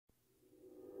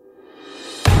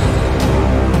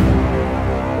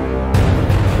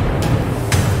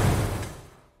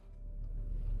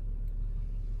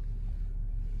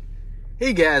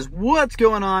Hey guys, what's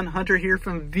going on? Hunter here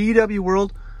from VW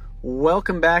World.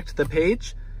 Welcome back to the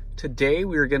page. Today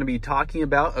we are going to be talking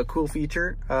about a cool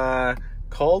feature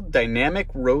called Dynamic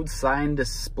Road Sign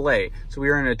Display. So we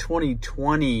are in a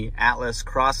 2020 Atlas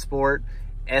Cross Sport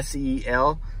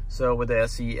SEL. So with the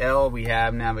SEL we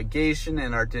have navigation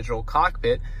and our digital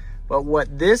cockpit. But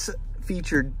what this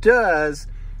feature does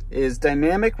is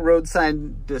Dynamic Road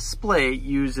Sign Display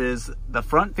uses the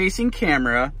front-facing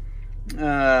camera,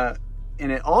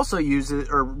 and it also uses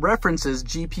or references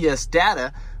GPS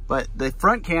data, but the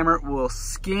front camera will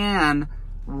scan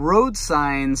road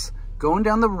signs going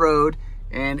down the road.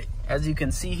 And as you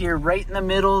can see here, right in the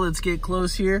middle, let's get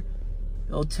close here,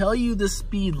 it'll tell you the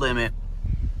speed limit.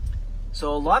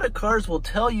 So a lot of cars will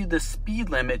tell you the speed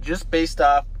limit just based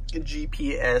off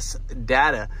GPS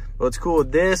data. What's cool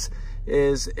with this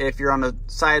is if you're on a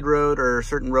side road or a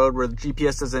certain road where the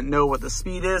GPS doesn't know what the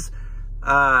speed is,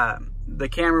 the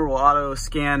camera will auto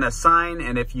scan a sign,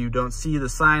 and if you don't see the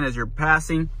sign as you're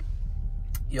passing,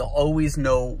 you'll always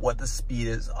know what the speed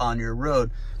is on your road.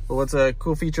 But what's a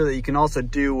cool feature that you can also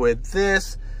do with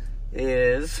this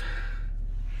is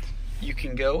you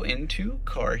can go into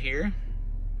car here,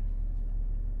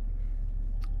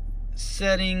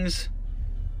 settings,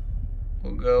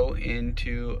 we'll go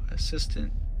into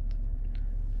assistant,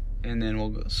 and then we'll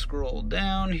go scroll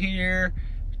down here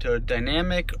to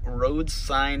Dynamic Road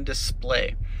Sign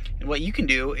Display. And what you can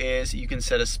do is you can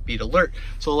set a speed alert.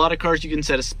 So a lot of cars you can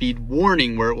set a speed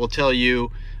warning where it will tell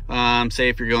you, say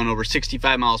if you're going over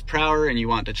 65 miles per hour and you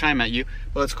want it to chime at you.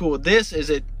 But what's cool with this is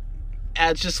it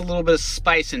adds just a little bit of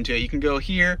spice into it. You can go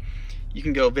here, you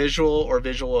can go visual or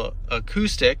visual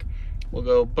acoustic. We'll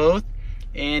go both.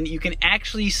 And you can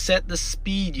actually set the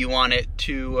speed you want it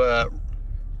to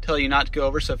tell you not to go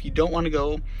over. So if you don't want to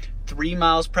go 3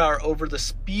 miles per hour over the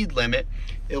speed limit,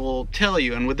 it will tell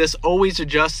you. And with this always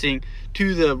adjusting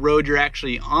to the road you're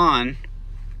actually on,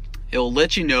 it will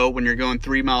let you know when you're going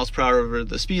 3 miles per hour over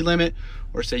the speed limit,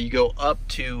 or say you go up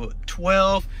to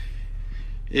 12.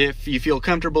 If you feel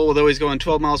comfortable with always going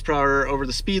 12 miles per hour over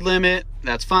the speed limit,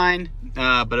 that's fine,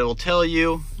 but it will tell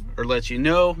you or let you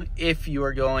know if you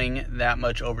are going that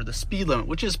much over the speed limit,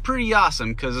 which is pretty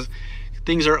awesome because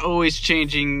things are always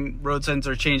changing, road signs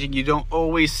are changing. You don't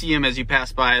always see them as you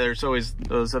pass by. There's always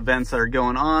those events that are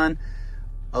going on,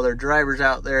 other drivers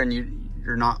out there, and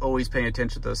you're not always paying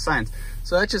attention to those signs.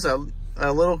 So that's just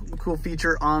a little cool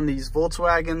feature on these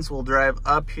Volkswagens. We'll drive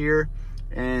up here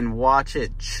and watch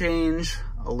it change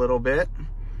a little bit.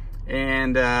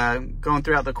 And going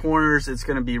throughout the corners, it's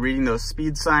going to be reading those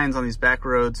speed signs on these back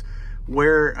roads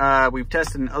where we've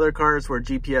tested in other cars where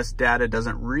GPS data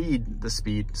doesn't read the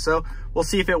speed. So we'll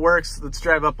see if it works. Let's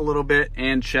drive up a little bit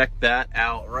and check that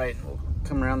out. Right, we'll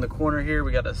come around the corner here.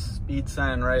 We got a speed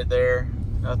sign right there.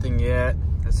 Nothing yet.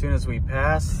 As soon as we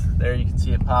pass, there you can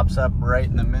see it pops up right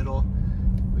in the middle.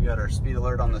 We got our speed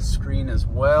alert on the screen as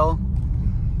well.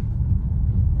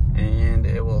 And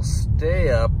it will stay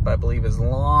up, I believe, as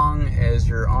long as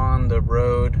you're on the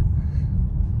road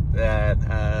that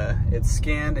it's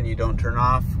scanned and you don't turn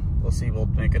off. We'll see, we'll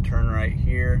make a turn right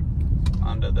here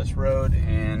onto this road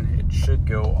and it should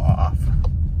go off.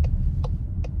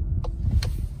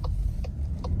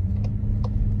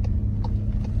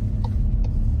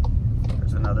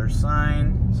 There's another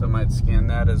sign, so I might scan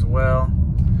that as well.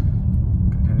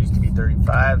 Continues to be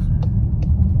 35.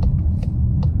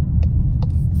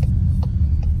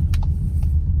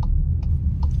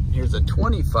 Here's a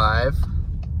 25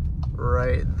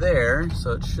 right there,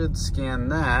 so it should scan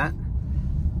that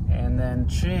and then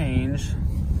change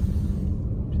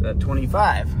to that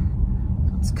 25. So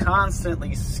it's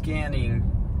constantly scanning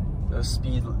those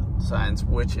speed signs,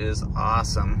 which is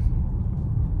awesome.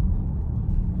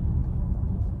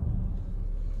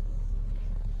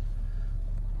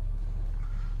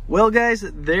 Well guys,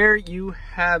 there you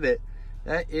have it.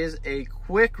 That is a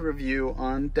quick review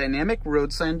on Dynamic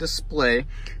Road Sign Display.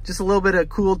 Just a little bit of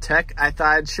cool tech I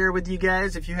thought I'd share with you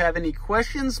guys. If you have any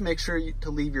questions, make sure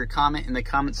to leave your comment in the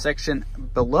comment section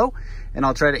below, and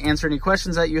I'll try to answer any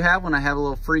questions that you have when I have a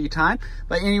little free time.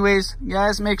 But anyways,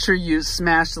 guys, make sure you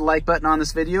smash the like button on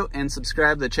this video and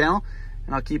subscribe to the channel,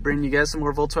 and I'll keep bringing you guys some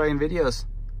more Volkswagen videos.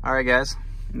 All right, guys,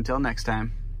 until next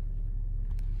time.